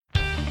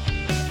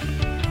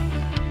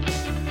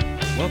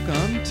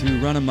Welcome to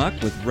Run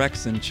Amok with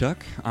Rex and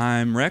Chuck.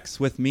 I'm Rex.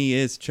 With me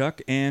is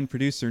Chuck and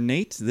producer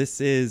Nate. This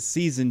is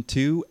Season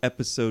 2,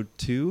 Episode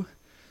 2.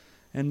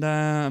 And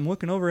I'm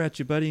looking over at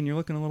you, buddy, and you're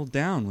looking a little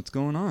down. What's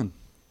going on?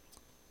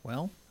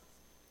 Well,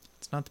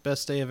 it's not the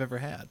best day I've ever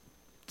had.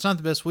 It's not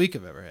the best week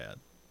I've ever had.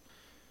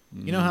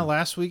 You know how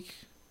last week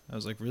I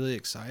was like really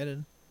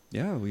excited?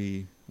 Yeah,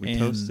 we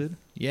toasted.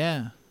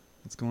 Yeah.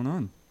 What's going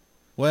on?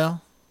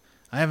 Well,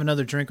 I have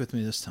another drink with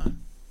me this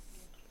time.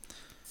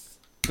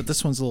 But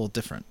this one's a little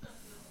different.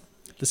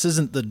 This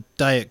isn't the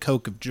Diet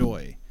Coke of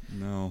joy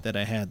that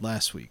I had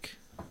last week.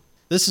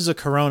 This is a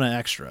Corona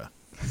Extra.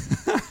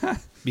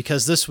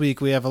 Because this week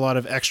we have a lot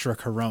of extra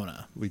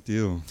Corona. We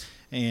do.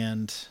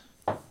 And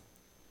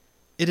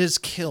it has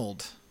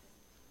killed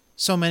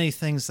so many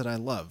things that I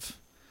love.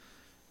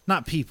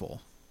 Not people.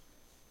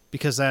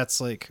 Because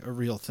that's like a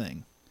real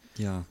thing.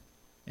 Yeah.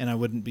 And I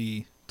wouldn't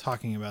be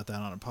talking about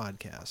that on a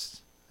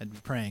podcast. I'd be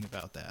praying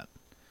about that.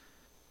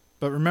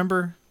 But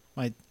remember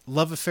my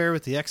love affair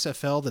with the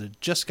XFL that had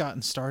just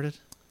gotten started?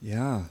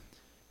 Yeah.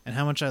 And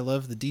how much I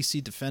love the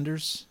DC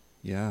Defenders?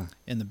 Yeah.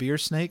 And the Beer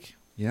Snake?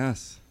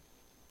 Yes.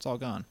 It's all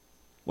gone.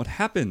 What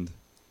happened?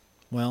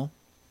 Well,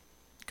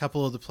 a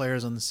couple of the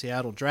players on the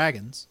Seattle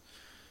Dragons,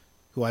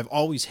 who I've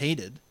always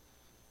hated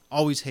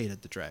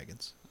the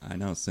Dragons. I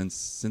know,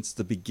 since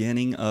the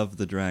beginning of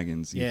the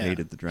Dragons, you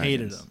hated the Dragons.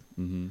 Hated them.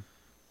 Mm-hmm.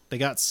 They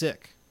got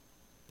sick.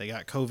 They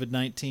got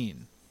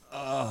COVID-19.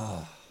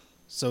 Oh.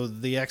 So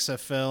the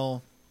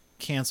XFL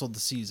canceled the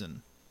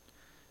season.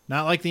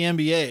 Not like the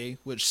NBA,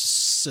 which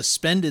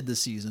suspended the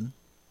season,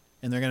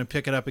 and they're going to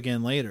pick it up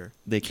again later.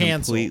 They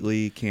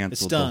completely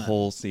canceled the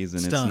whole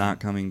season. It's not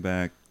coming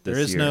back this year.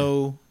 There is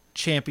no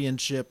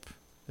championship.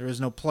 There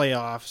is no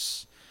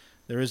playoffs.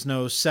 There is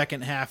no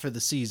second half of the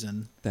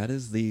season. That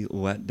is the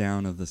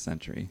letdown of the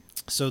century.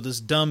 So this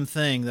dumb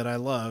thing that I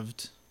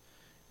loved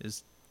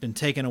has been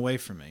taken away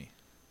from me.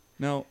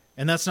 No.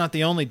 And that's not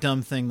the only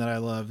dumb thing that I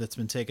love that's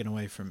been taken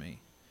away from me.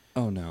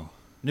 Oh, no.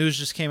 News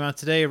just came out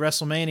today.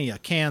 WrestleMania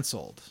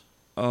canceled.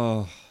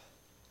 Oh.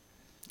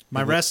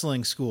 My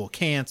wrestling school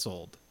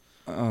canceled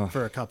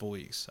for a couple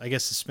weeks. I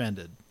guess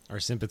suspended. Our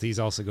sympathies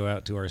also go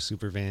out to our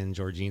superfan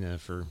Georgina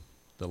for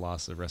the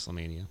loss of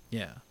WrestleMania.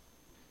 Yeah.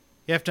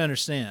 You have to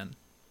understand,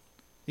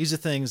 these are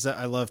things that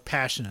I love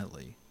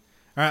passionately.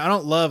 All right, I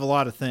don't love a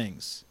lot of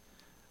things.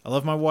 I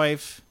love my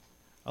wife.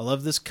 I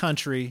love this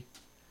country.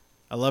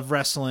 I love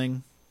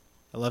wrestling.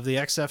 I love the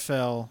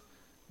XFL.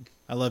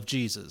 I love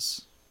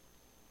Jesus.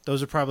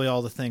 Those are probably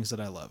all the things that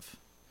I love.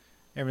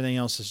 Everything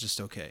else is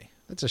just okay.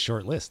 That's a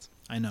short list.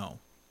 I know.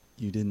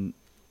 You didn't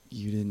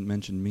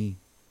mention me.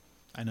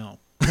 I know.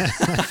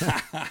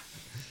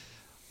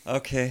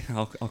 Okay,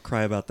 I'll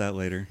cry about that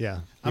later. Yeah.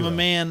 I'm a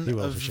man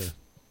of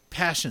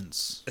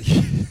passions.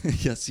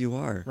 Yes, you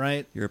are.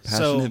 Right? You're a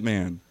passionate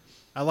man.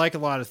 I like a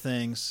lot of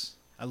things.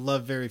 I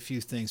love very few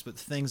things, but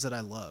the things that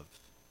I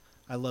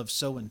love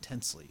so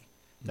intensely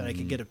that I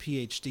could get a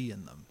PhD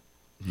in them.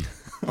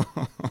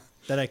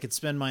 That I could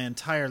spend my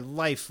entire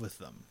life with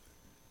them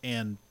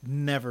and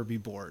never be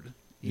bored,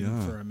 even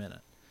for a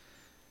minute.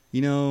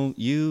 You know,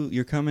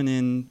 you're coming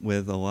in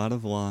with a lot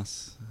of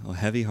loss, a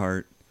heavy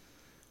heart.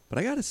 But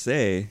I got to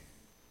say,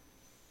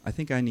 I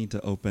think I need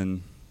to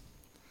open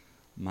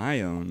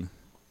my own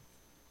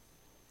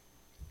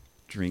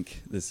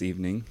drink this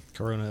evening.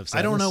 Corona of Sadness.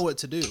 I don't know what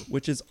to do.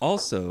 Which is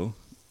also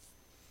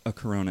a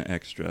Corona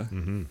Extra.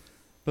 Mm-hmm.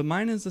 But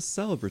mine is a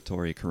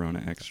celebratory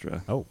Corona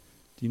Extra. Oh.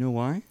 Do you know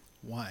why?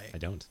 Why? I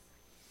don't.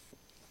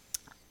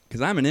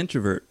 Because I'm an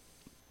introvert.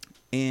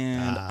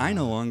 And I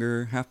no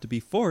longer have to be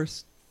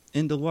forced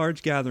into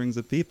large gatherings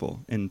of people.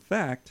 In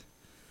fact,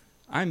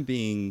 I'm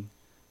being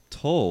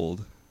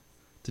told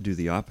to do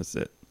the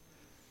opposite.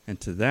 And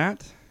to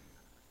that,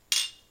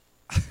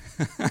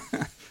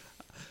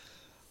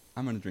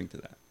 I'm going to drink to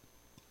that.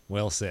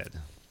 Well said.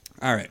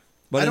 All right.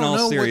 But I don't in all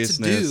know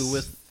seriousness,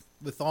 what to do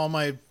with all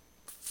my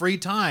free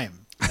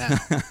time now.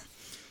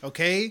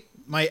 Okay?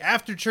 My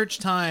after church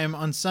time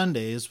on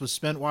Sundays was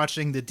spent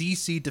watching the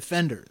DC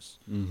Defenders.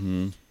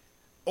 Mm-hmm.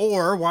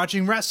 Or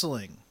watching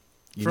wrestling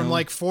from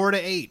like 4 to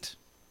 8.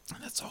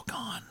 And that's all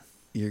gone.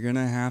 You're going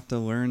to have to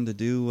learn to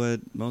do what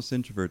most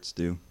introverts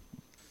do.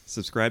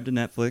 Subscribe to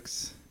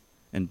Netflix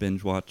and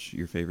binge watch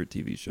your favorite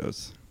TV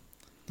shows.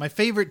 My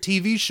favorite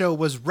TV show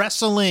was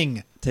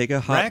wrestling. Take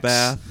a hot Rex?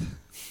 bath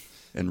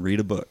and read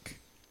a book.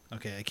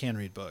 Okay, I can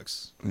read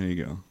books. There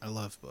you go. I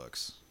love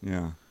books.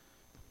 Yeah.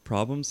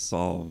 Problem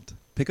solved.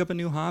 Pick up a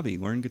new hobby.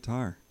 Learn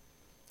guitar.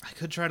 I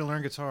could try to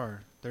learn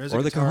guitar. There is or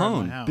a the guitar in my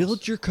cajon. house.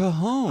 Build your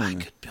cajon. I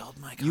could build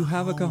my cajon. You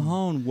have a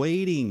cajon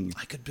waiting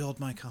I could build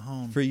my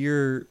cajon. for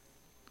your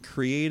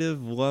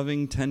creative,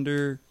 loving,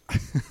 tender.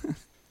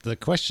 The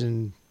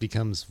question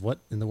becomes, what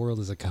in the world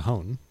is a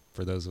cajon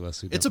for those of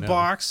us who don't know? It's a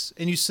box,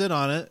 and you sit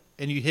on it,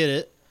 and you hit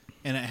it,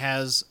 and it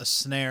has a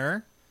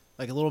snare,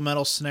 like a little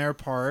metal snare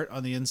part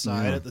on the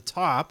inside at the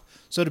top.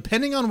 So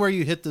depending on where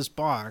you hit this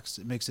box,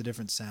 it makes a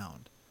different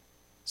sound.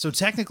 So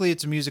technically,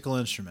 it's a musical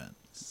instrument.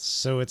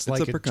 So it's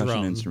like a percussion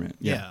drum instrument.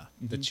 Yeah.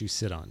 that you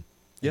sit on.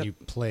 Yep. And you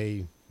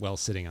play while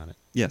sitting on it.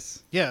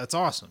 Yes. Yeah, it's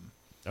awesome.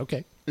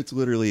 Okay. It's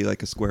literally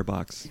like a square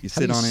box. You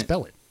How sit do you on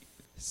spell it?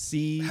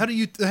 C. How do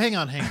you hang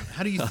on?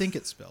 How do you think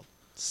it's spelled?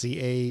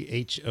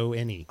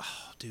 Cahone.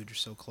 Oh, dude, you're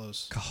so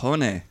close.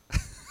 Cajone.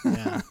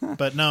 Yeah,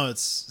 but no,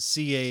 it's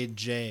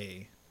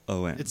CAJ.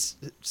 O-N. It's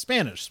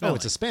Spanish. Oh, Spelling.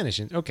 it's a Spanish.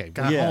 Okay.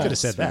 Cajon. Yeah, Could have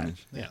said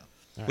Spanish. Yeah. All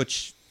right.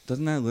 Which,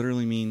 doesn't that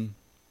literally mean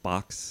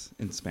box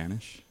in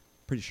Spanish?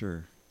 Pretty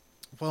sure.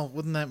 Well,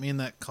 wouldn't that mean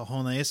that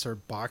cajones are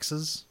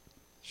boxes?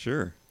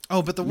 Sure.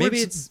 Oh, but the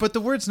Maybe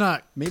word's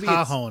not maybe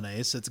it's-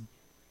 cajones. It's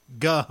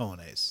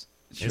gajones,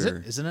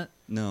 Sure. isn't it?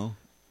 No.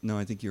 No,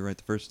 I think you're right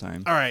the first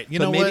time. All right. You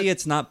but know maybe what?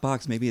 it's not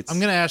box. Maybe it's I'm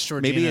gonna ask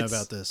Georgina maybe it's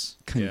about this.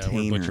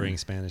 container. Yeah, we're butchering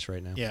Spanish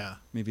right now. Yeah,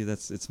 Maybe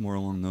it's more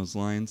along those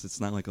lines.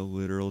 It's not like a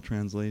literal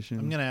translation.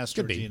 I'm gonna ask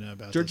Could be. Georgina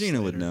about Georgina this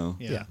would later. know.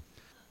 Yeah. Yeah.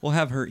 We'll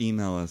have her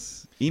email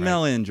us.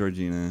 Email in,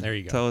 Georgina. There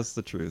you go. Tell us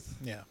the truth.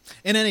 Yeah.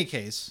 In any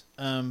case,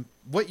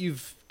 what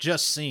you've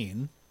just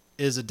seen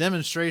is a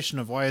demonstration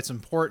of why it's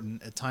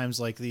important at times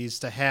like these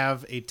to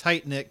have a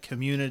tight-knit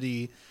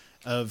community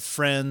of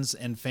friends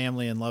and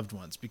family and loved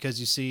ones. Because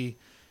you see,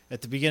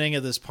 at the beginning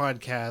of this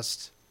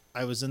podcast,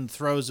 I was in the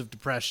throes of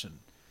depression,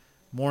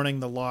 mourning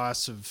the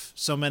loss of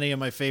so many of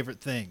my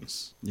favorite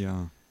things.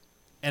 Yeah.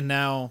 And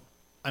now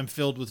I'm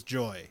filled with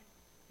joy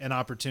and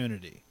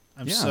opportunity.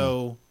 I'm Yeah.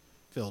 so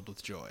filled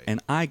with joy. And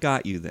I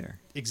got you there.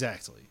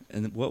 Exactly.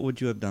 And what would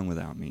you have done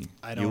without me?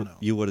 I don't know.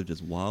 You would have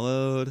just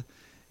wallowed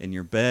in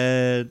your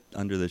bed,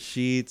 under the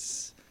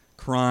sheets,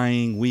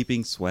 crying,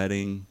 weeping,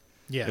 sweating.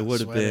 Yeah. It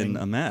would have sweating.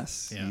 been a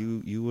mess. Yeah.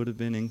 You would have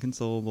been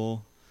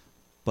inconsolable,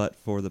 but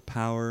for the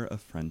power of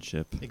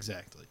friendship.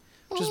 Exactly.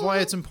 Which is why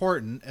it's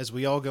important as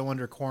we all go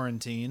under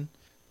quarantine,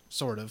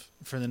 sort of,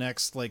 for the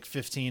next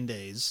 15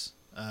 days,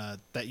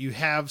 that you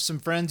have some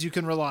friends you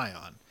can rely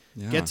on.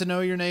 Yeah. Get to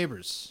know your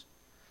neighbors.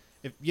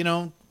 If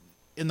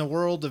in the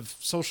world of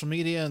social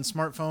media and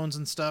smartphones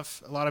and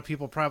stuff, a lot of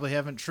people probably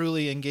haven't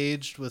truly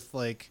engaged with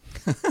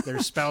their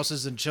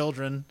spouses and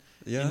children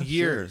in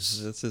years.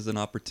 Sure. This is an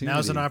opportunity.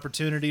 Now's an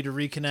opportunity to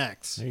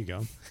reconnect There you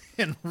go.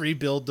 and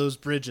rebuild those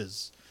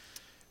bridges.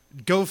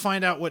 Go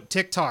find out what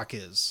TikTok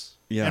is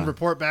Yeah. and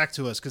report back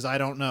to us because I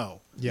don't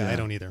know. Yeah, Yeah. I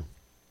don't either.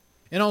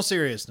 In all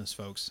seriousness,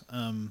 folks,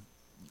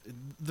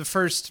 the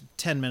first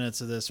 10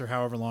 minutes of this or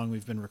however long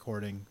we've been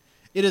recording,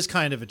 it is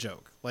kind of a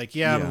joke. I'm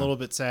Yeah. a little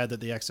bit sad that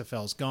the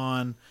XFL's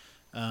gone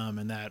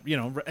and that,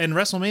 and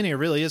WrestleMania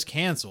really is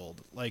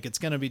canceled. It's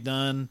going to be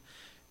done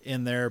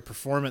in their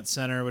performance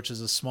center, which is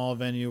a small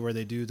venue where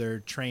they do their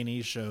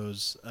trainee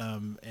shows.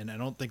 And I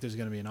don't think there's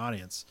going to be an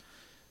audience.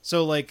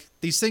 So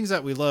these things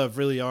that we love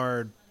really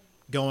are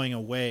going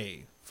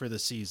away for the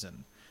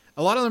season.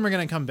 A lot of them are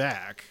going to come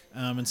back.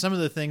 And some of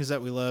the things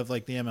that we love,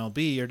 like the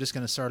MLB, are just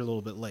going to start a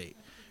little bit late.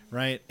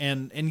 Right.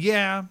 And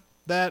yeah,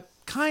 that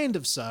kind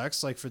of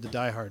sucks. For the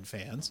diehard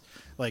fans,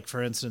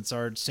 for instance,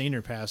 our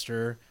senior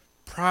pastor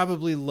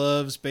probably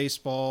loves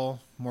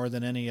baseball more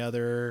than any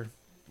other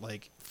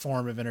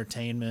form of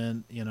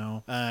entertainment,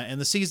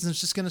 and the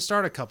season's just going to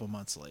start a couple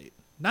months late.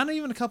 Not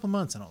even a couple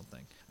months, I don't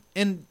think.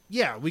 And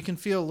yeah, we can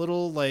feel a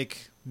little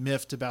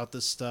miffed about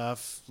this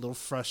stuff, a little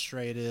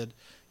frustrated.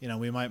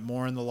 We might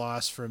mourn the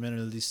loss for a minute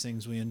of these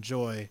things we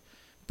enjoy,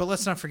 but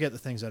let's not forget the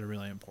things that are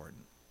really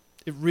important.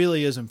 It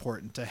really is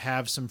important to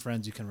have some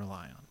friends you can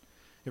rely on.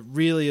 It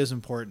really is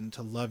important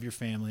to love your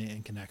family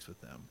and connect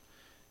with them.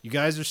 You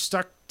guys are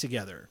stuck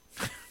together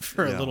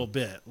for a Yeah. little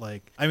bit.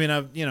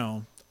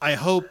 I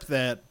hope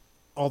that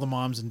all the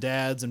moms and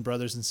dads and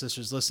brothers and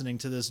sisters listening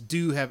to this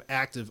do have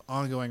active,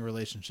 ongoing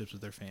relationships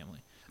with their family.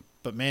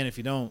 But man, if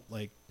you don't,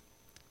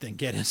 then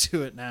get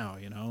into it now,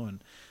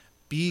 and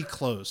be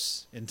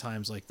close in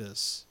times like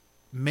this.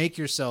 Make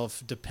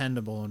yourself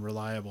dependable and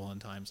reliable in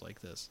times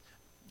like this.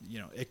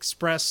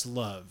 Express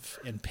love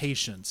and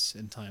patience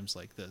in times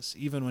like this,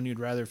 even when you'd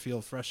rather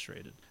feel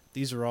frustrated.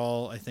 These are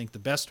all, I think, the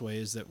best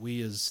ways that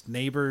we as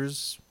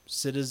neighbors,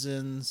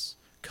 citizens,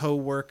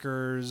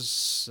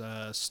 co-workers,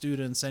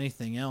 students,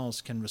 anything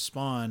else can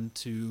respond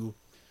to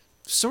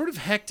sort of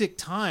hectic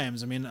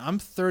times. I mean, I'm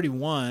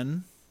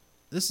 31.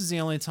 This is the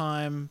only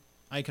time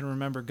I can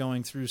remember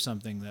going through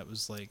something that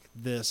was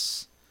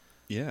this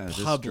Yeah,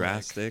 just public.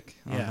 drastic.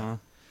 Yeah.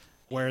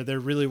 where there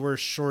really were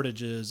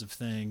shortages of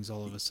things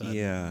all of a sudden.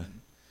 Yeah.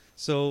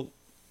 So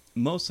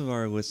most of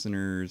our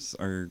listeners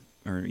or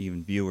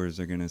even viewers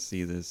are going to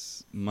see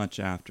this much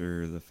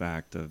after the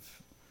fact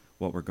of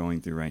what we're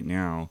going through right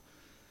now.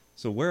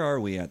 So where are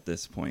we at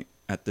this point,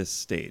 at this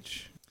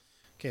stage?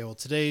 Okay, well,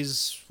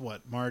 today's,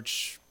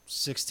 March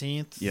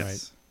 16th? Yes.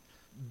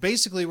 Right.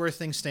 Basically where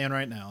things stand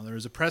right now. There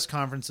was a press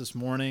conference this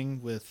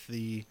morning with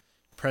the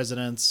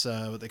president's,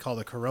 what they call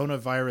the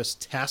Coronavirus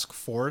Task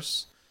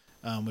Force,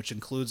 which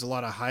includes a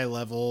lot of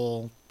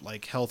high-level,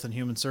 health and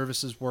human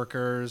services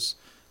workers,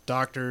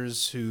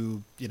 doctors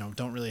who,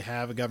 don't really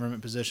have a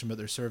government position, but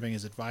they're serving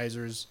as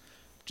advisors,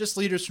 just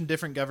leaders from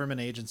different government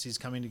agencies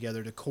coming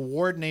together to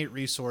coordinate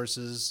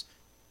resources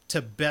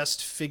to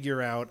best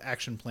figure out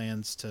action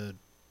plans to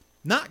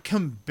not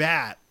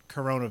combat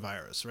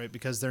coronavirus, right?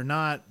 Because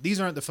these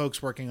aren't the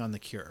folks working on the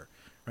cure,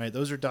 right?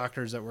 Those are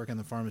doctors that work in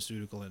the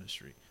pharmaceutical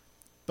industry.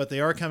 but they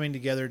are coming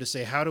together to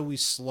say, how do we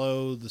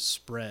slow the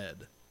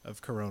spread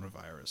of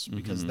coronavirus?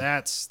 Because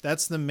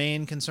that's the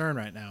main concern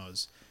right now,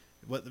 is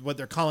what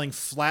they're calling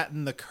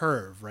flatten the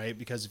curve, right?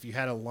 Because if you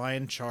had a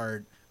line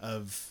chart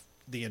of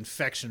the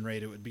infection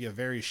rate, it would be a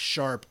very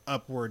sharp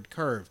upward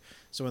curve.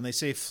 So when they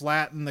say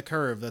flatten the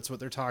curve, that's what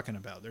they're talking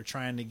about. They're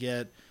trying to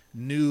get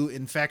new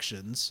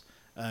infections,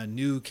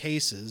 new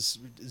cases.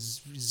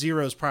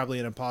 Zero is probably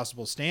an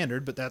impossible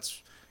standard, but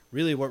that's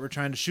really what we're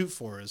trying to shoot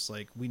for, is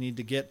like, we need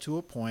to get to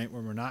a point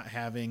where we're not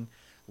having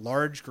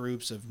large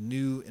groups of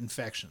new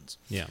infections.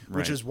 Yeah.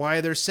 Which is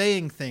why they're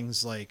saying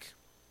things like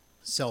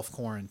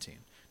self-quarantine.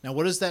 Now,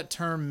 what does that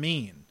term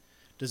mean?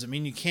 Does it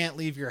mean you can't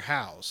leave your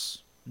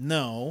house?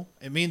 No.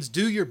 It means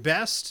do your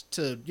best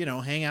to,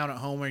 hang out at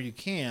home where you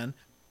can.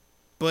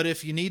 But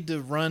if you need to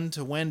run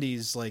to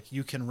Wendy's, like,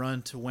 you can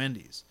run to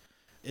Wendy's.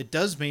 It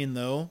does mean,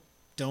 though,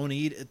 don't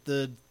eat at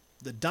the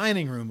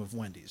dining room of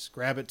Wendy's.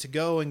 Grab it to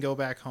go and go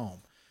back home.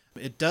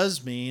 It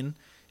does mean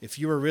if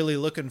you were really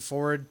looking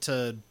forward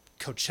to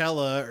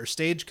Coachella or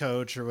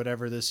Stagecoach or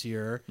whatever this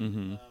year,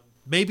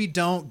 maybe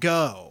don't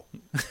go.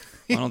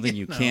 I don't think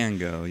you can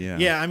go. Yeah.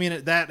 Yeah. I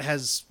mean,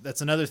 that's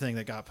another thing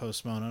that got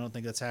postponed. I don't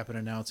think that's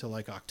happening now until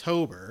like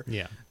October.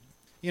 Yeah.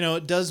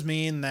 It does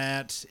mean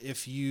that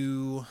if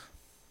you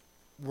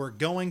were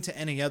going to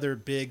any other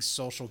big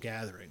social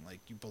gathering,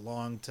 like you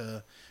belong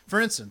to, for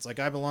instance, like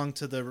I belong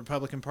to the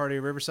Republican Party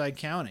of Riverside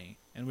County,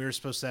 and we were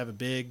supposed to have a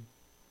big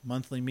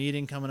monthly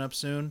meeting coming up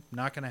soon.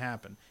 Not going to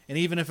happen. And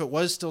even if it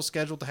was still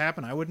scheduled to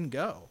happen, I wouldn't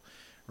go.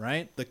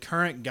 Right? The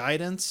current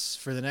guidance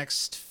for the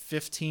next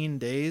 15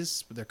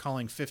 days, they're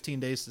calling 15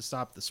 days to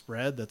stop the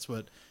spread. That's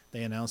what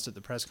they announced at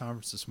the press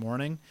conference this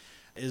morning,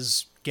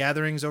 is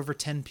gatherings over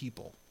 10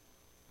 people.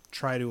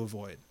 Try to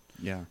avoid.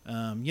 Yeah.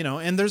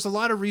 And there's a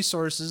lot of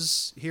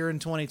resources here in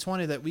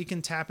 2020 that we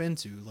can tap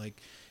into. Like,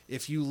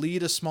 if you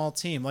lead a small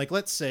team, like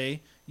let's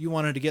say you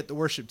wanted to get the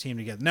worship team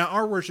together. Now,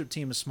 our worship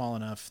team is small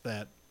enough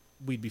that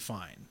we'd be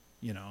fine,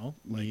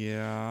 Like,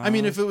 yeah. I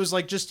mean, if it was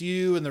like just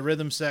you and the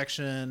rhythm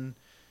section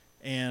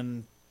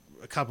and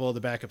a couple of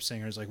the backup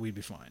singers, like, we'd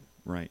be fine.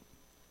 Right.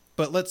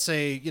 But let's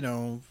say,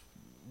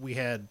 we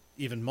had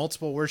even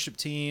multiple worship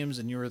teams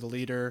and you were the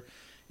leader,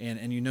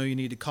 and you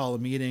need to call a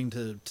meeting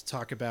to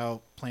talk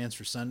about plans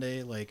for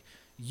Sunday, like,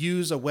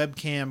 use a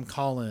webcam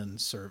call-in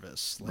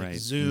service like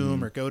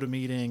Zoom or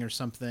GoToMeeting or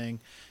something.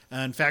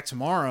 In fact,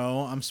 tomorrow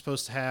I'm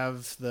supposed to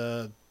have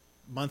the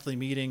monthly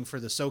meeting for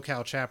the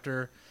SoCal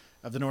chapter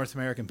of the North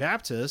American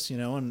Baptist,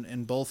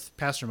 and both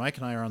Pastor Mike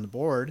and I are on the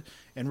board,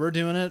 and we're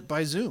doing it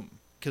by Zoom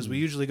because we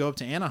usually go up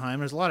to Anaheim.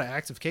 There's a lot of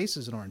active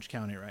cases in Orange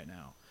County right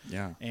now.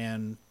 Yeah.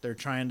 And they're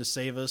trying to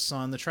save us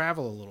on the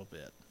travel a little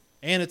bit.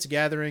 And it's a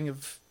gathering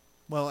of,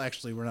 well,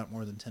 actually, we're not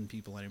more than 10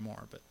 people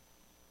anymore, but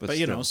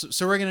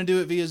so we're going to do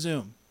it via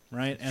Zoom,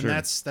 right? And Sure.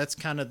 that's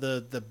kind of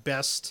the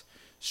best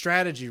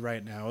strategy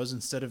right now, is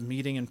instead of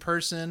meeting in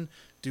person,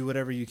 do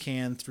whatever you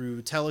can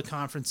through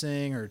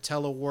teleconferencing or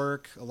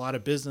telework. A lot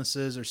of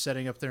businesses are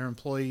setting up their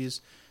employees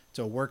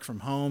to work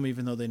from home,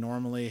 even though they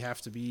normally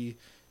have to be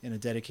in a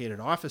dedicated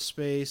office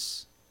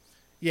space.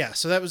 Yeah,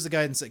 so that was the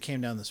guidance that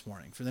came down this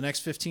morning. For the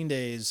next 15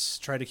 days,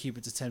 try to keep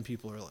it to 10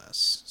 people or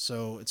less.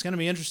 So it's going to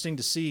be interesting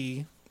to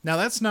see. Now,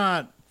 that's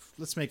not,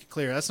 let's make it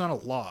clear, that's not a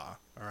law,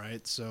 all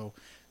right? So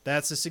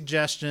that's a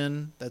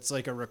suggestion. That's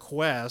like a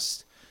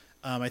request.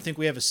 I think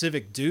we have a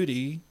civic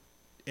duty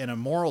and a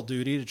moral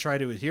duty to try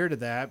to adhere to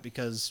that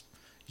because,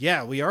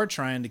 yeah, we are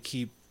trying to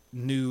keep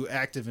new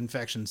active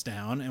infections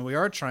down, and we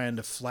are trying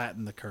to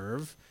flatten the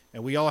curve,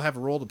 and we all have a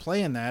role to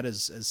play in that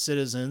as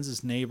citizens,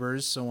 as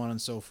neighbors, so on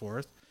and so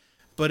forth.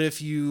 But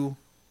if you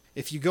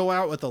go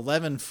out with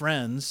 11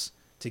 friends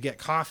to get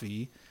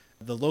coffee,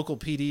 the local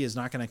PD is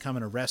not going to come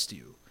and arrest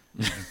you.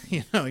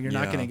 You're not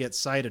going to get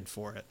cited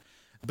for it.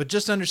 But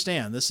just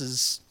understand, this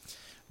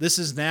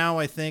is now,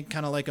 I think,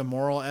 kind of like a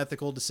moral,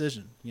 ethical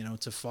decision,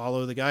 to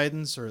follow the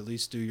guidance, or at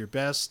least do your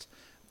best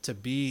to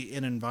be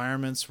in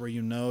environments where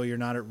you're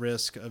not at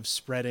risk of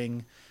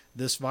spreading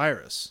this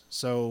virus.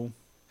 So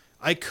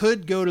I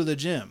could go to the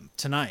gym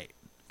tonight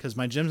because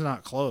my gym's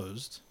not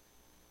closed,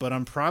 but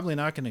I'm probably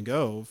not going to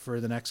go for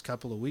the next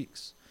couple of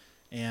weeks.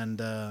 And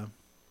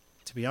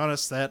to be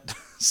honest, that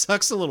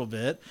sucks a little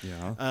bit.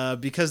 Yeah.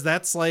 Because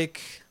that's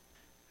like,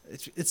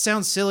 it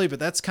sounds silly, but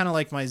that's kind of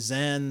like my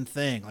Zen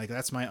thing. Like,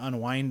 that's my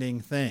unwinding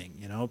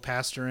thing.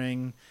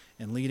 Pastoring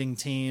and leading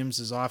teams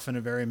is often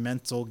a very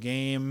mental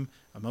game,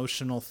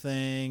 emotional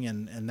thing.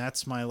 And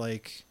that's my,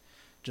 like,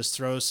 just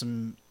throw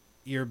some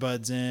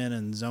earbuds in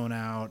and zone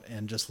out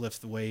and just lift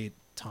the weight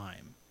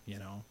time,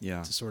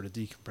 Yeah. to sort of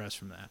decompress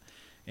from that.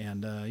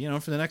 And,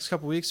 for the next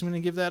couple of weeks, I'm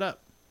going to give that up.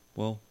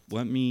 Well,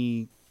 let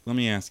me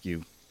ask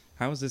you,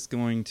 how is this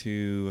going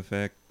to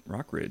affect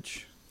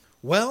Rockridge?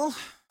 Well,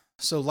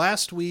 so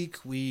last week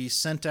we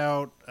sent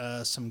out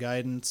some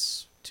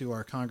guidance to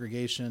our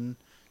congregation,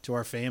 to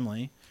our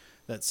family,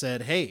 that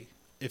said, hey,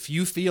 if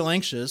you feel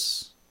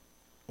anxious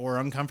or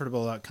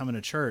uncomfortable about coming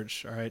to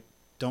church, all right,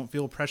 don't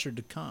feel pressured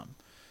to come.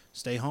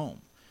 Stay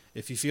home.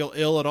 If you feel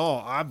ill at all,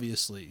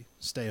 obviously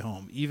stay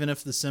home, even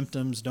if the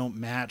symptoms don't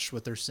match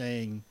what they're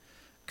saying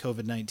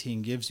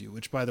COVID-19 gives you,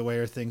 which, by the way,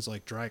 are things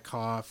like dry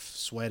cough,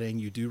 sweating,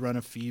 you do run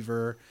a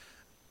fever,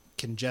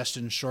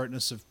 congestion,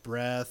 shortness of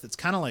breath. It's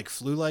kind of like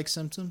flu-like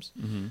symptoms.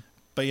 Mm-hmm.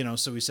 But, you know,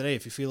 so we said, hey,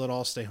 if you feel it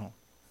all, stay home.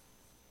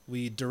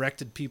 We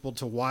directed people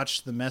to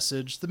watch the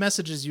message. The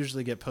messages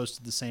usually get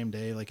posted the same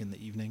day, like in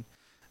the evening,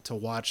 to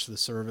watch the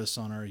service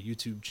on our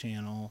YouTube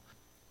channel.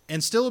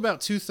 And still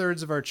about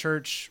 2/3 of our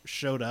church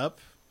showed up.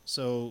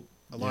 So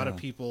a lot of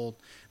people.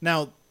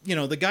 Now, you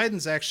know, the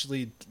guidance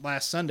actually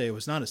last Sunday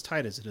was not as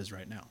tight as it is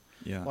right now.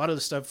 Yeah. A lot of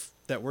the stuff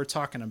that we're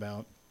talking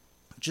about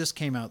just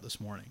came out this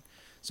morning.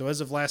 So as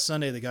of last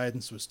Sunday, the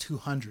guidance was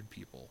 200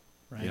 people,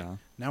 right? Yeah.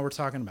 Now we're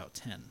talking about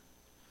 10.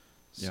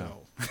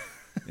 So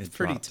it's It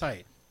pretty dropped.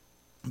 tight.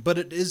 But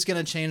it is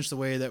going to change the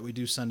way that we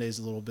do Sundays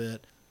a little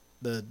bit.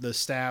 The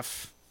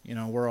staff, you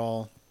know, we're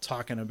all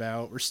talking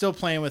about, we're still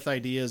playing with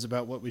ideas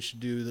about what we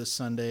should do this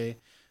Sunday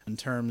in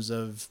terms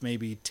of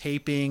maybe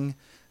taping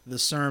the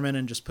sermon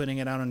and just putting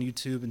it out on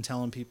YouTube and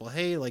telling people,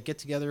 hey, like get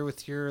together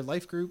with your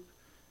life group,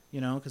 you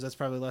know, because that's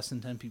probably less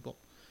than 10 people.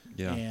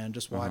 Yeah. And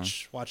just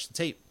watch the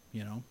tape,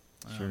 you know.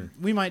 Sure.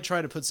 We might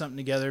try to put something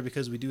together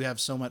because we do have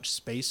so much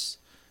space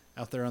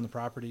out there on the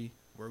property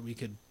where we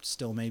could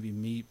still maybe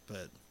meet,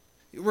 but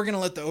we're going to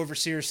let the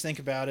overseers think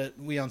about it.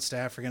 We on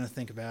staff are going to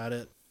think about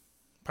it.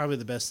 Probably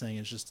the best thing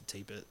is just to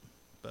tape it,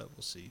 but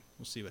we'll see.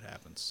 We'll see what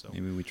happens. So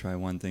Maybe we try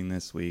one thing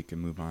this week and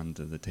move on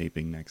to the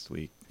taping next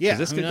week. 'Cause Yeah,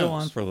 this who could go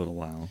knows? on for a little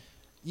while.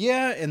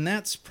 yeah, and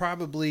that's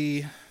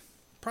probably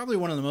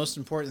one of the most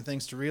important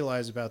things to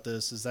realize about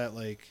this is that,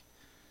 like,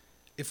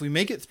 if we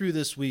make it through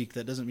this week,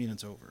 that doesn't mean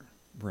it's over.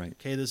 Right.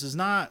 Okay, this is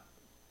not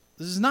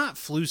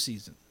flu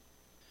season,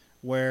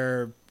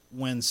 where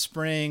when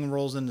spring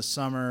rolls into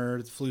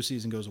summer, the flu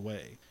season goes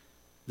away.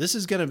 This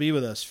is going to be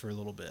with us for a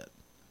little bit.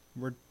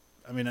 What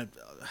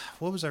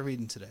was I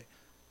reading today?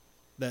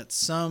 That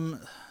some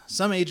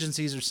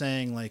agencies are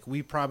saying, like,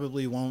 we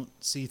probably won't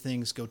see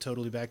things go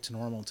totally back to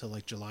normal until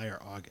like July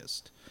or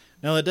August.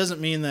 Now, that doesn't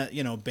mean that,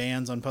 you know,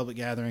 bans on public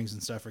gatherings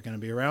and stuff are going to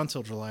be around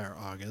till July or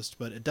August,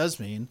 but it does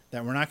mean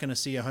that we're not going to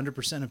see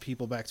 100% of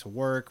people back to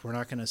work. We're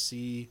not going to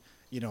see,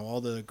 you know,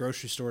 all the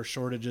grocery store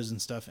shortages and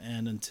stuff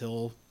end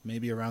until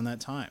maybe around that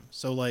time.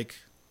 So, like,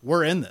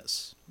 we're in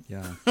this.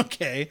 Yeah.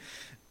 Okay.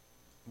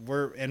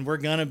 We're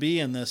going to be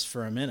in this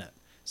for a minute.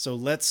 So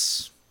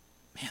let's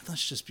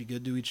just be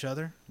good to each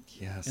other.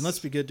 Yes. And let's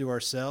be good to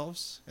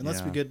ourselves. And let's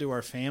be Yeah. good to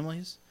our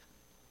families.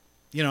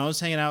 You know, I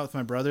was hanging out with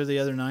my brother the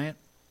other night,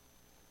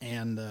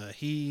 and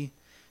he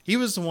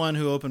was the one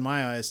who opened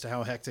my eyes to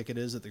how hectic it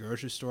is at the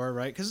grocery store,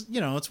 right? Because,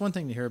 you know, it's one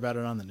thing to hear about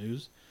it on the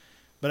news.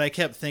 But I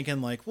kept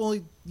thinking, like, well,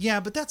 yeah,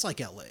 but that's like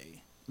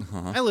L.A.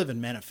 Uh-huh. I live in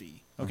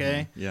Menifee,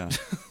 okay? Yeah.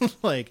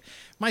 Like,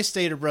 my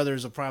Stater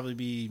brothers will probably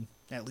be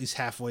at least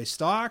halfway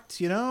stocked,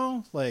 you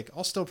know? Like,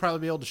 I'll still probably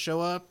be able to show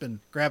up and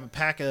grab a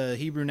pack of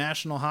Hebrew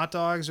National hot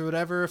dogs or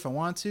whatever if I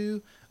want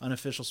to.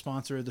 Unofficial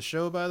sponsor of the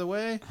show, by the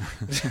way.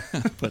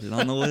 Put it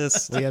on the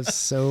list. We have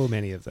so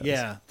many of those.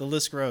 Yeah, the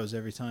list grows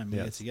every time we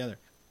get Yes. together.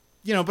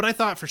 You know, but I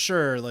thought for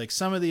sure, like,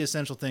 some of the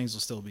essential things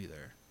will still be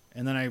there.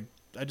 And then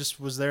I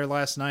just was there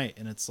last night,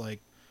 and it's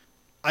like,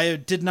 I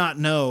did not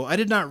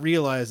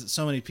realize that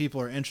so many people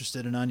are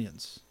interested in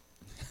onions.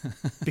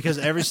 Because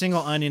every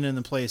single onion in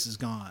the place is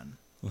gone.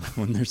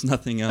 When there's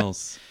nothing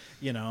else.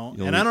 You know,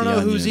 You'll and I eat don't the know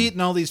who's onion. eating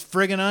all these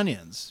friggin'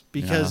 onions,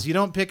 because Yeah. you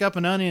don't pick up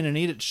an onion and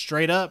eat it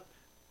straight up.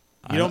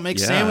 You I don't make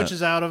yeah.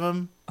 sandwiches out of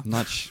them. I'm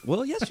not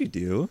well, yes, you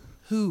do.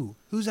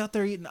 Who's out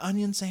there eating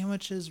onion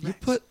sandwiches? You Rex?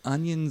 put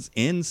onions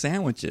in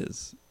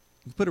sandwiches.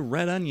 You put a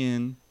red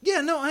onion.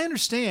 Yeah, no, I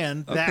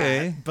understand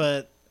Okay. that,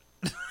 but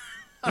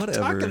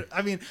Whatever.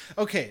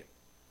 Okay.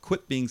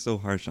 Quit being so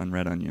harsh on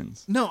red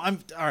onions. No, I'm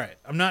all right.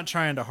 I'm not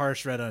trying to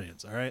harsh red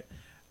onions, all right?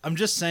 I'm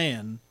just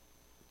saying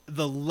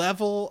the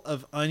level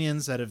of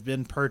onions that have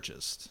been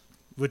purchased,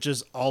 which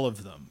is all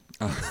of them,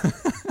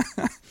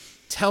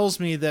 tells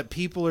me that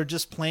people are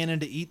just planning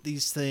to eat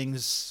these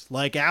things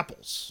like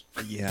apples.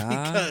 Yeah.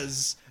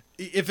 Because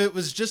if it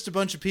was just a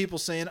bunch of people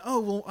saying, "Oh,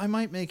 well, I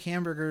might make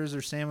hamburgers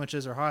or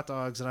sandwiches or hot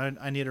dogs, and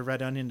I need a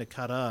red onion to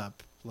cut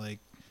up," like,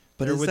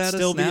 But there is would that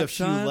still a be a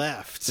few snapshot?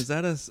 left. Is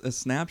that a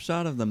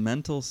snapshot of the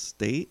mental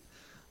state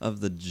of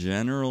the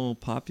general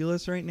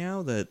populace right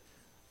now, that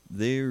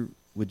they're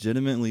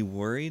legitimately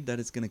worried that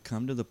it's going to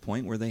come to the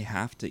point where they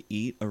have to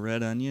eat a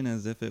red onion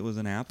as if it was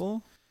an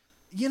apple?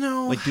 You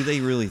know, Like, do they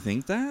really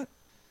think that?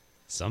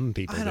 Some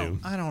people I do.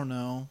 don't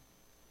know.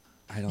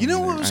 I don't You know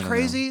either. what was I don't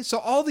crazy? know. So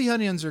all the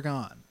onions are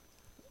gone,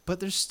 but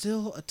there's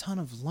still a ton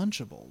of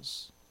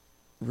Lunchables.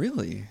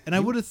 Really? And I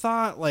would have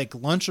thought, like,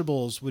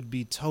 Lunchables would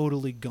be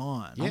totally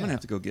gone. I'm going Yeah. to have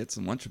to go get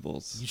some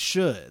Lunchables. You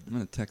should. I'm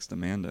going to text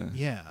Amanda.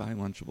 Yeah. Buy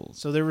Lunchables.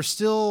 So there were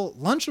still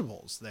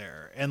Lunchables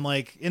there, and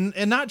like, and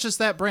not just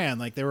that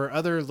brand. Like, there were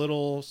other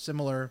little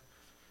similar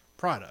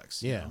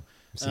products. you Yeah. know?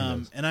 I've seen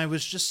those. And I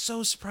was just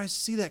so surprised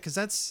to see that, because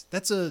that's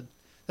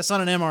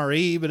not an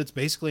MRE, but it's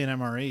basically an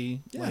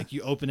MRE. Yeah. Like,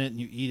 you open it and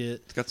you eat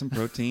it. It's got some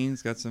protein.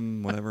 It's got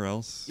some whatever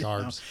else. you know?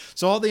 Carbs.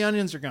 So all the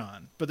onions are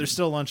gone, but there's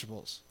still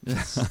Lunchables.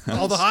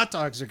 All the hot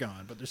dogs are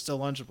gone, but there's still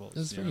Lunchables.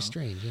 That's you very know?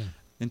 strange, yeah.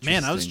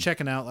 Interesting. Man, I was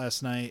checking out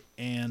last night,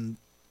 and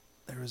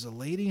there was a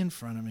lady in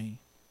front of me,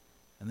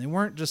 and they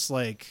weren't just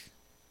like,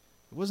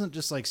 it wasn't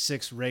just like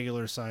 6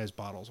 regular sized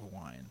bottles of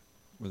wine.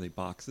 Were they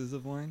boxes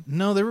of wine?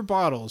 No, they were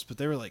bottles, but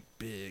they were like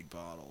big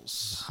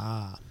bottles.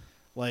 Ah.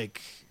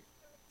 Like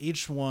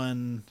each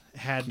one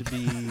had to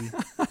be,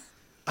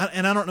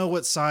 and I don't know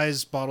what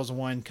size bottles of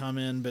wine come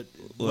in, but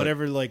Look.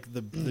 whatever like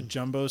the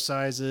jumbo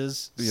size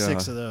is, Yeah.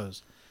 6 of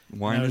those.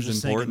 Wine And I was is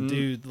just important.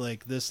 thinking, dude,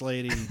 like this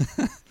lady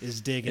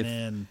is digging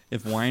in.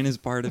 If wine is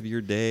part of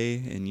your day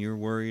and you're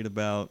worried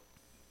about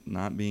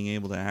not being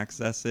able to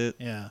access it,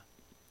 Yeah.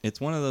 it's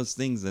one of those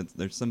things that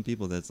there's some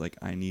people that's like,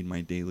 I need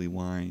my daily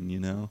wine, you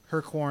know?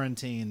 Her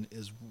quarantine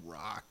is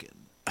rocking.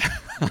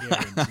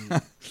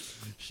 Guaranteed.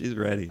 She's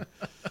ready.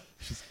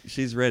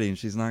 She's ready, and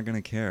she's not going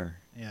to care.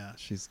 Yeah.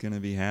 She's going to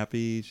be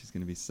happy. She's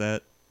going to be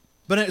set.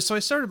 But so I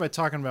started by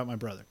talking about my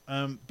brother,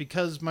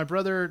 because my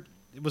brother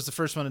was the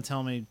first one to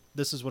tell me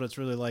this is what it's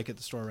really like at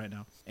the store right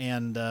now.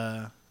 And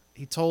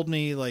he told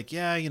me, like,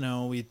 yeah, you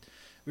know, we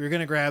were going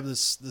to grab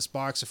this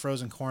box of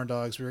frozen corn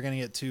dogs. We were going to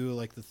get 2,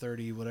 like the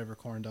 30 whatever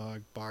corn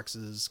dog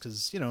boxes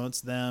because, you know,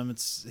 it's him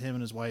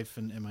and his wife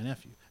and my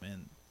nephew.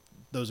 And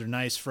those are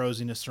nice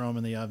frozen. Just throw them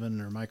in the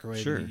oven or microwave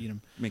Sure. and you eat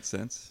them. Makes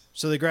sense.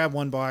 So they grabbed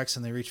one box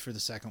and they reached for the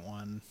second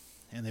one,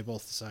 and they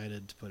both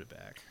decided to put it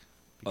back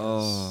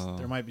because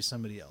there might be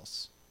somebody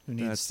else who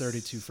needs That's-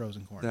 32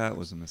 frozen corn That dogs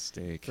was a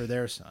mistake. for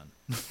their son.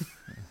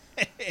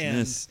 and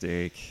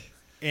Mistake.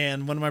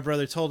 and when my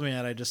brother told me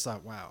that, I just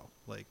thought, wow,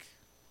 like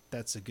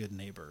that's a good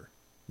neighbor.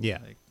 Yeah.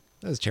 Like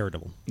That was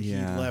charitable.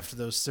 Yeah. he left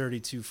those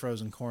 32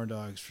 frozen corn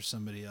dogs for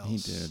somebody else. He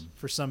did.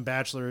 For some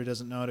bachelor who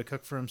doesn't know how to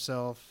cook for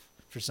himself.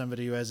 For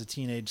somebody who has a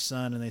teenage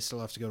son and they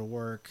still have to go to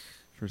work.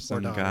 For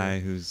some daughter. guy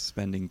who's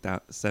spending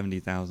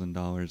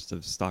 $70,000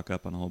 to stock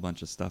up on a whole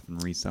bunch of stuff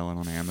and resell it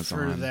on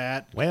Amazon. For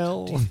that.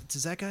 Well,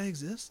 Does that guy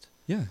exist?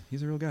 Yeah,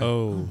 he's a real guy.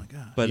 Oh oh, my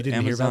god. but you didn't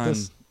Amazon, hear about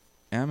this?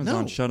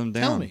 Amazon No, shut him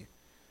down. Tell me.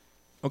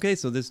 Okay,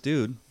 so this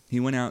dude, he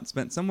went out,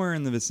 spent somewhere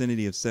in the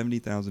vicinity of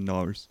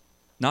 $70,000,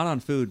 not on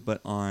food,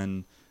 but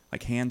on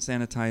like hand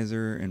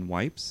sanitizer and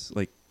wipes,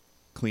 like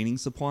cleaning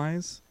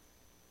supplies,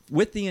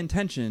 with the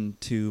intention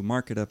to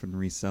mark it up and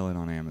resell it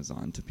on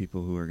Amazon to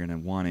people who are going to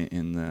want it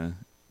in the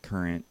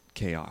current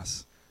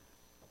chaos.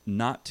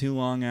 Not too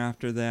long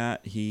after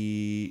that,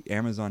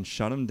 Amazon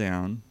shut him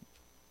down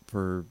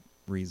for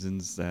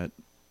reasons that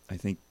I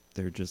think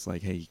they're just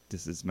like, hey,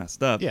 this is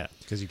messed up. Yeah,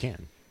 because you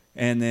can.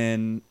 And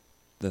then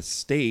the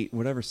state,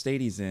 whatever state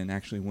he's in,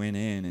 actually went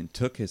in and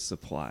took his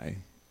supply,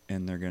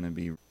 and they're going to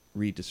be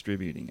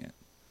redistributing it.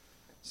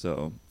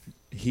 So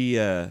he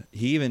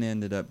even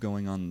ended up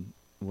going on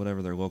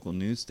whatever their local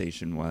news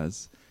station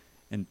was,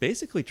 and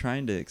basically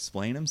trying to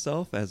explain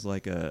himself as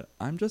like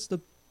I'm just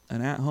an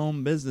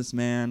at-home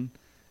businessman,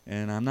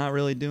 and I'm not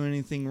really doing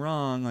anything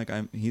wrong. Like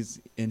he's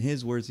in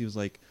his words, he was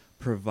like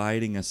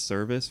providing a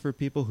service for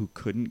people who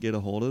couldn't get a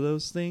hold of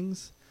those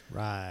things.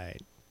 Right.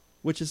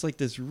 Which is like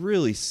this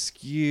really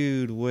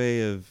skewed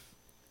way of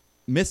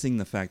missing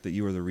the fact that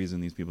you are the reason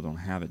these people don't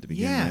have it to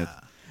begin with.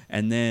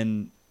 And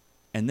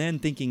then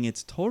thinking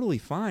it's totally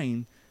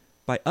fine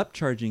by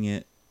upcharging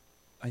it,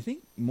 I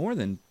think more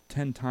than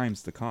 10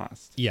 times the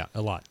cost. Yeah,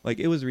 a lot. Like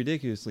it was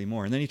ridiculously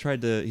more. And then he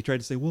tried to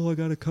say, well, I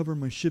got to cover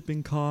my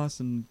shipping costs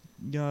and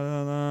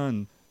yada.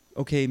 And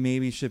okay,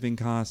 maybe shipping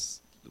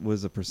costs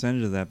was a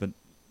percentage of that, but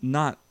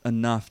not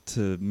enough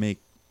to make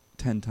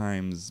 10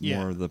 times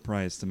more of the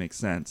price to make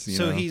sense. You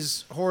know?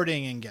 He's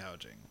hoarding and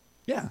gouging.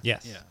 Yeah.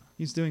 Yes. Yeah.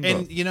 He's doing And,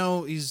 both. you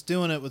know, he's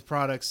doing it with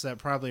products that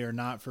probably are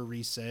not for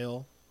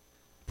resale.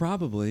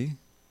 Probably.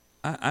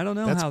 I don't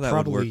know That's how that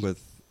would probably- work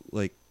with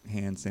like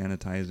hand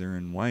sanitizer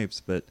and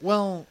wipes, but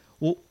Well,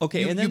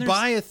 okay. you, And then you there's-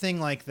 buy a thing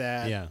like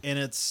that, Yeah. and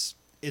it's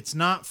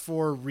not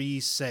for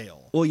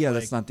resale. Well, yeah,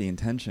 Like, that's not the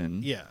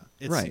intention. Yeah.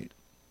 It's, Right.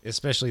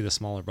 Especially the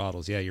smaller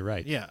bottles. Yeah, you're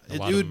right. Yeah. A It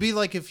lot would of be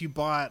like if you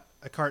bought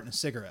a carton of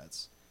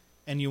cigarettes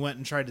and you went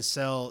and tried to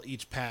sell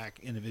each pack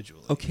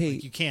individually. Okay.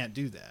 Like, you can't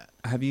do that.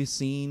 Have you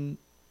seen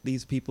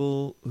these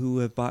people who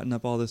have bought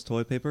up all this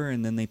toilet paper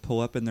and then they pull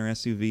up in their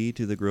SUV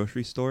to the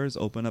grocery stores,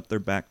 open up their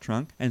back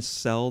trunk, and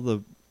sell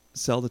the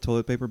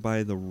toilet paper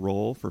by the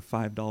roll for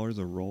 $5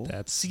 a roll?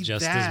 That's See,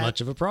 just that- as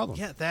much of a problem.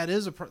 Yeah, that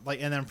is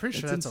and I'm pretty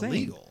sure That's that's insane.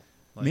 illegal.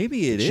 Like,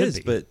 Maybe it it should is,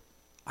 be. but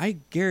I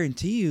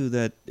guarantee you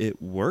that it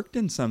worked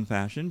in some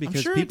fashion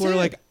because sure it people are did.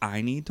 like,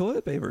 I need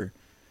toilet paper.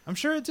 I'm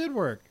sure it did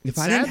work. If It's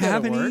I didn't sad that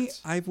have it any,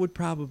 worked. I would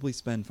probably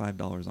spend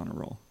 $5 on a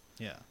roll.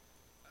 Yeah.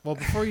 Well,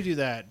 before you do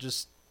that,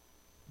 just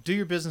do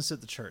your business at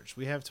the church.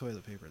 We have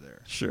toilet paper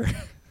there. Sure.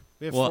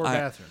 We have Well, 4 I-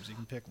 bathrooms. You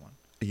can pick one.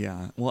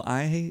 Yeah. Well,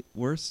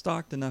 we're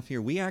stocked enough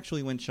here. We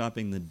actually went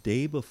shopping the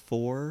day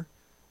before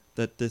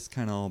that this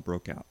kind of all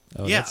broke out.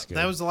 Oh, yeah, that's good.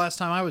 that was the last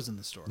time I was in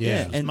the store.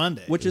 Yeah. It was and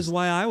Monday. Which is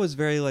why I was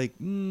very like,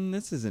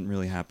 this isn't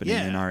really happening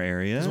Yeah. in our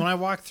area. Because when I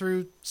walked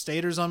through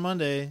Staters on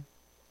Monday,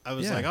 I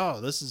was Yeah. like,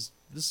 oh, this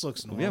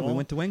looks normal. Yeah, we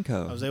went to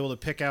Winco. I was able to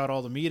pick out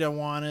all the meat I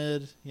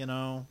wanted, you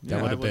know, That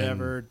buy would've been-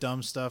 whatever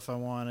dumb stuff I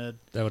wanted.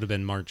 That would have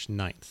been March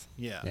 9th.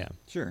 Yeah. Yeah.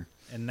 Sure.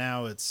 And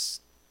now it's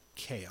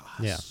chaos.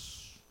 Yeah.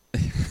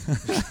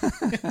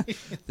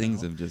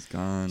 Things have just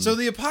gone. So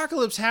the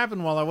apocalypse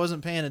happened while I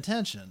wasn't paying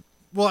attention.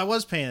 Well, I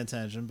was paying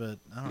attention, but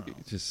I don't know.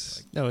 It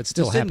just No, it's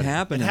still just didn't happening.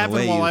 happen. It in the happened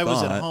way while you I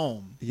was thought. at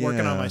home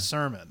working on Yeah. my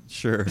sermon.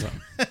 Sure.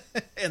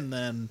 And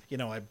then,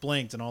 I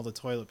blinked and all the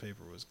toilet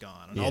paper was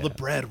gone and all the Yeah.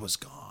 bread was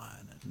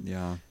gone and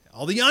Yeah.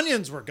 all the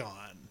onions were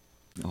gone.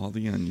 All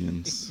the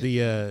onions.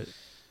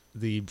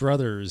 The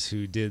brothers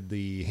who did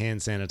the hand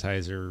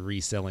sanitizer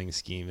reselling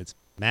scheme, it's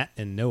Matt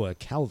and Noah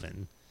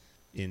Calvin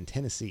in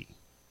Tennessee.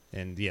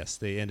 And yes,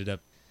 they ended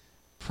up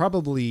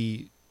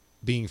probably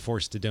being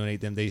forced to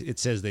donate them. It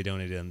says they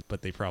donated them,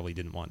 but they probably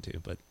didn't want to,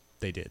 but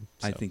they did.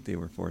 I So think they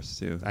were forced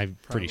to. I'm Probably.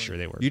 pretty sure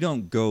they were. You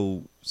don't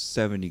go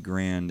 70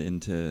 grand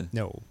into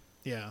No,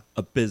 Yeah.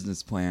 a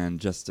business plan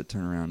just to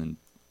turn around and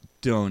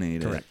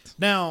donate it. correct.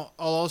 Now,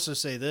 I'll also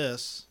say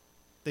this.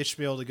 They should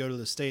be able to go to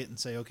the state and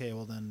say, okay,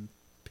 well then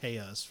pay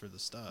us for the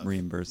stuff.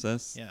 Reimburse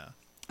us. Yeah.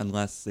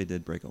 Unless they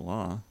did break a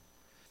law.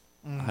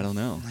 I don't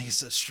know. I guess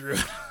that's true.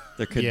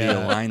 There could be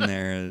Yeah. a line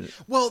there.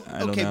 Well, I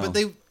don't okay, know.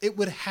 but it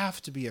would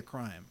have to be a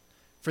crime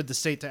for the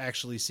state to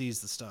actually seize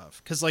the stuff.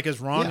 Because, as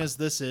wrong Yeah. as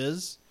this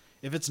is,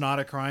 if it's not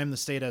a crime, the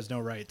state has no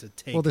right to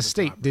take. Well, the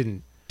state property.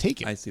 didn't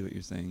take it. I see what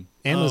you're saying.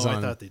 Amazon. Oh,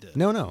 I thought they did.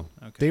 No.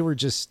 Okay.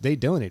 They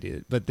donated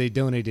it, but they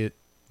donated.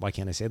 Why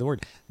can't I say the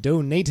word?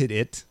 Donated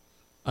it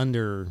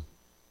under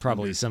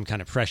probably Under- some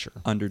kind of pressure.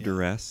 Under Yeah.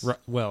 duress.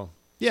 Well,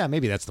 yeah,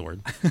 maybe that's the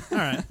word. All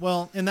right.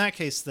 Well, in that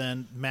case,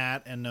 then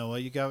Matt and Noah,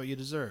 you got what you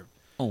deserve.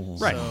 Oh.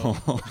 Right. So-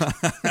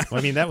 Well,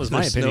 I mean, that was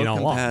my There's opinion no all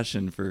along.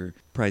 compassion for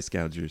price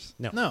gougers.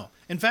 No.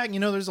 In fact,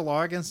 there's a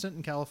law against it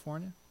in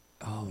California.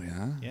 Oh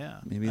yeah. Yeah.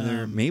 Maybe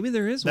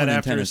there is That one in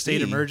after a Tennessee.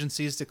 state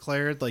emergency is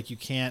declared, you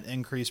can't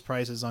increase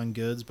prices on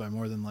goods by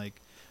more than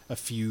a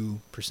few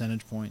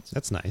percentage points.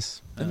 That's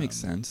nice. That makes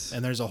sense.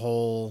 And there's a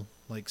whole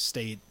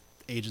state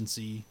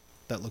agency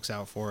that looks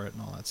out for it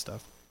and all that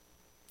stuff.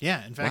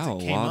 Yeah, in fact, Wow,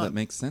 it a came law up. that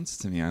makes sense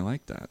to me. I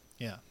like that.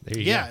 Yeah. There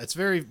you Yeah, go. it's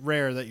very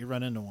rare that you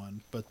run into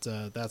one, but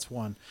that's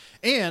one.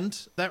 And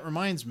that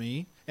reminds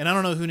me, and I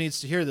don't know who needs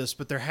to hear this,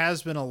 but there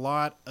has been a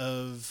lot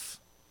of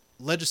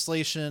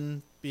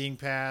legislation being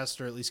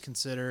passed or at least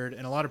considered,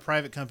 and a lot of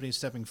private companies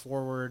stepping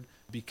forward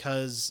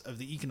because of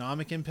the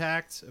economic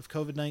impact of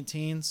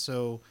COVID-19.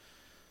 So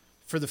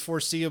for the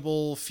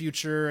foreseeable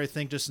future, I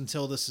think just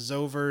until this is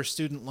over,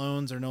 student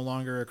loans are no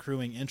longer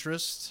accruing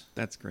interest.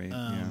 That's great.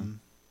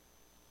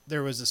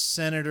 There was a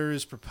senator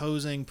who's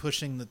proposing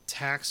pushing the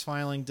tax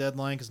filing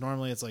deadline, because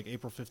normally it's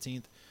April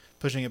 15th,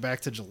 pushing it back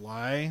to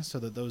July so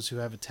that those who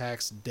have a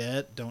tax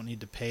debt don't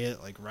need to pay it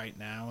right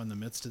now in the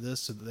midst of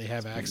this, so that they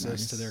have That's pretty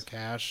access to nice. their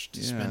cash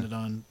to Yeah. spend it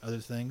on other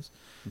things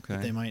Okay.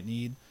 that they might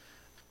need.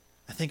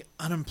 I think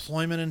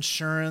unemployment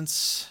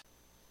insurance.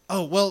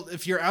 Oh, well,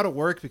 if you're out of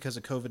work because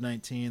of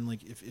COVID-19,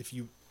 if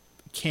you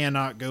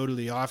cannot go to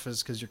the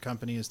office because your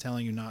company is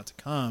telling you not to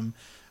come,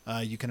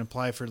 you can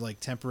apply for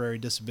temporary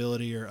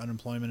disability or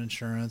unemployment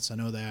insurance. I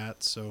know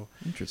that. So,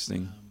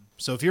 Interesting.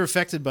 so if you're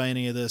affected by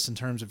any of this in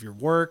terms of your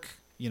work,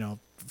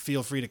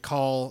 feel free to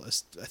call.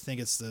 I think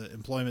it's the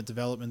Employment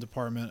Development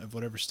Department of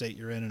whatever state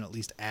you're in, and at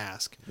least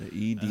ask. The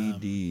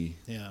EDD.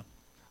 Yeah.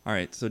 All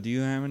right. So, do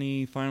you have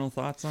any final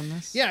thoughts on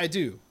this? Yeah, I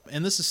do.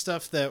 And this is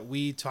stuff that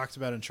we talked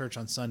about in church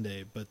on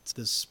Sunday, but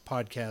this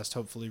podcast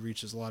hopefully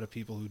reaches a lot of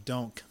people who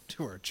don't come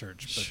to our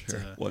church. But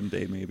Sure. One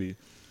day, maybe.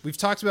 we've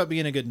talked about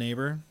being a good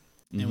neighbor,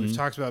 and we've Mhm.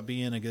 talked about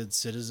being a good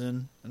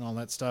citizen and all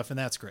that stuff, and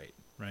that's great,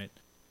 right?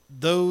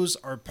 Those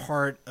are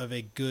part of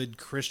a good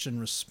Christian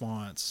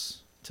response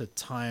to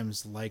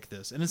times like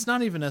this. And it's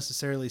not even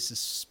necessarily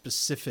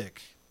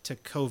specific to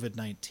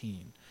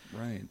COVID-19.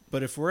 Right.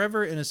 But if we're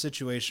ever in a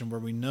situation where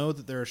we know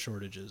that there are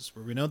shortages,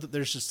 where we know that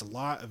there's just a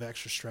lot of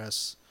extra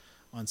stress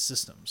on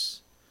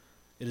systems,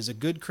 it is a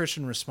good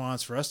Christian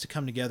response for us to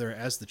come together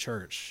as the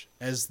church,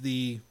 as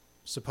the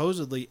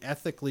supposedly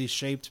ethically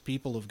shaped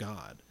people of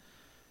God,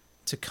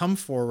 to come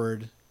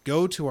forward,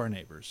 go to our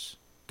neighbors,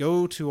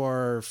 go to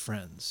our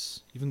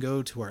friends, even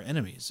go to our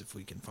enemies if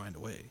we can find a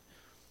way,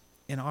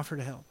 and offer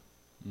to help.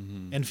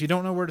 Mm-hmm. And if you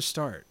don't know where to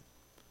start,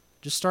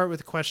 just start with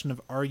the question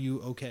of, are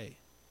you okay?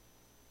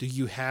 Do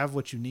you have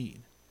what you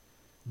need?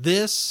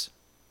 This,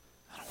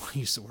 I don't want to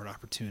use the word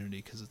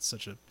opportunity because it's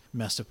such a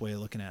messed up way of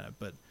looking at it,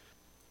 but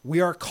we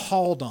are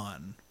called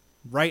on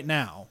right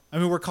now. I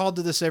mean, we're called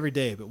to this every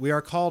day, but we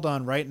are called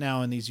on right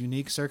now in these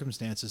unique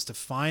circumstances to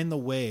find the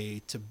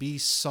way to be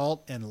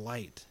salt and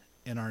light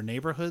in our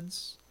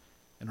neighborhoods,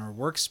 in our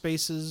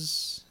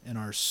workspaces, in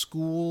our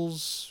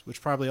schools,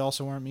 which probably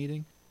also aren't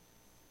meeting,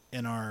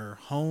 in our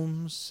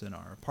homes, in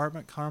our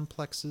apartment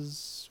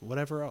complexes,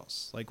 whatever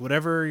else.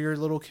 Whatever your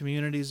little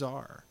communities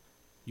are,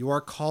 you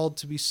are called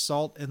to be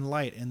salt and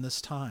light in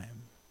this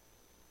time.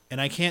 And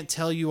I can't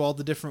tell you all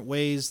the different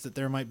ways that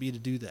there might be to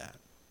do that,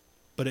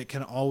 but it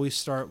can always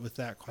start with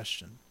that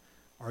question.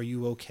 Are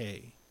you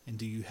okay? And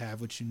do you have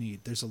what you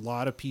need? There's a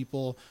lot of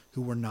people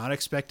who were not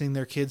expecting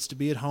their kids to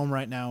be at home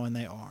right now, and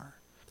they are.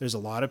 There's a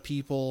lot of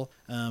people.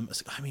 I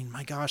mean,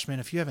 my gosh,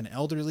 man, if you have an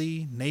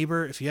elderly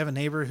neighbor, if you have a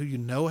neighbor who you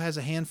know has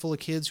a handful of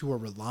kids who are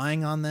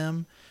relying on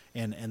them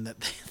and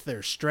that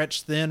they're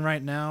stretched thin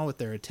right now with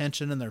their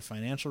attention and their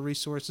financial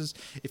resources,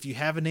 if you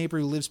have a neighbor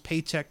who lives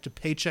paycheck to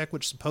paycheck,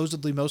 which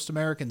supposedly most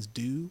Americans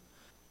do,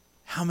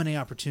 how many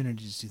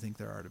opportunities do you think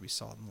there are to be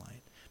salt and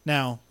light?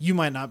 Now, you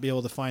might not be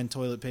able to find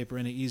toilet paper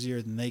any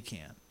easier than they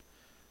can,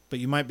 but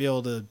you might be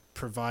able to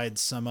provide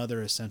some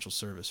other essential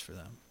service for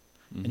them.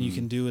 Mm-hmm. And you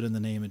can do it in the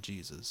name of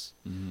Jesus.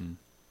 Mm-hmm.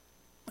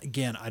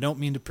 Again, I don't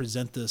mean to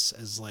present this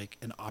as like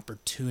an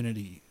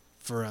opportunity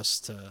for us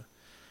to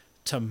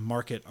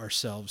market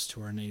ourselves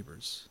to our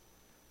neighbors,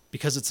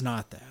 because it's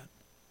not that.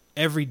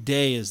 Every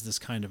day is this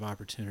kind of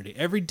opportunity.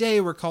 Every day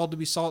we're called to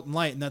be salt and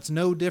light, and that's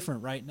no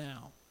different right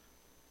now.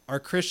 Our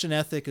Christian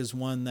ethic is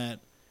one that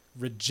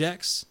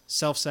rejects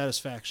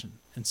self-satisfaction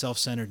and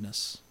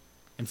self-centeredness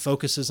and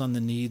focuses on the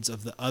needs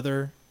of the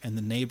other and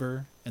the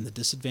neighbor and the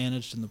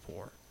disadvantaged and the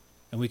poor.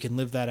 And we can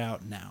live that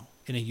out now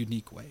in a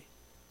unique way.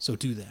 So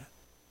do that.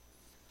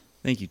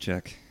 Thank you,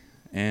 Chuck.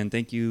 And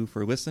thank you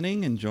for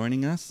listening and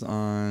joining us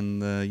on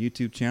the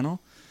YouTube channel.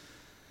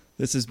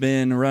 This has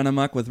been Run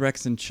Amok with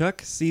Rex and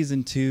Chuck,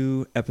 Season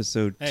 2,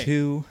 Episode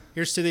 2.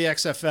 Here's to the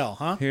XFL,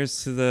 huh?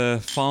 Here's to the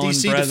fallen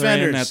DC brethren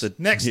Defenders at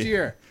the next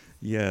year.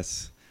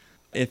 Yes.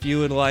 If you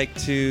would like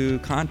to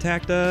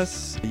contact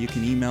us, you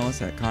can email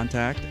us at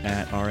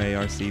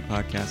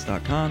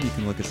contact@rarcpodcast.com. You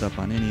can look us up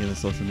on any of the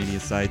social media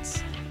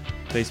sites,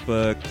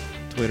 Facebook,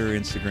 Twitter,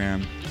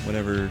 Instagram,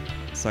 whatever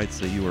sites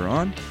that you are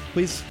on.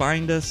 Please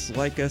find us,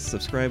 like us,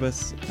 subscribe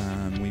us.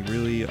 We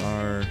really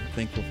are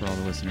thankful for all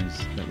the listeners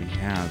that we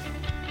have.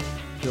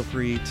 Feel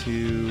free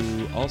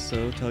to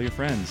also tell your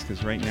friends,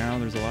 because right now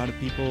there's a lot of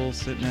people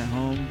sitting at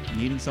home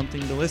needing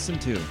something to listen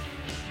to.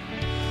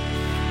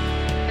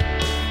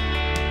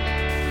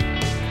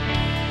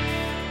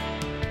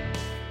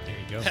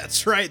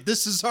 That's right.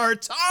 This is our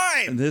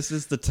time. This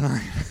is the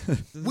time.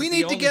 We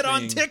need to get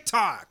on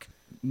TikTok.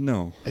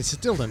 No. I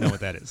still don't know what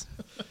that is.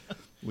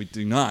 We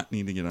do not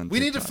need to get on TikTok. We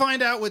need to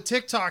find out what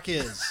TikTok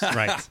is.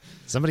 Right.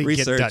 Somebody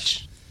Research. get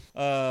Dutch.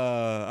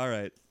 All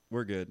right.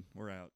 We're good. We're out.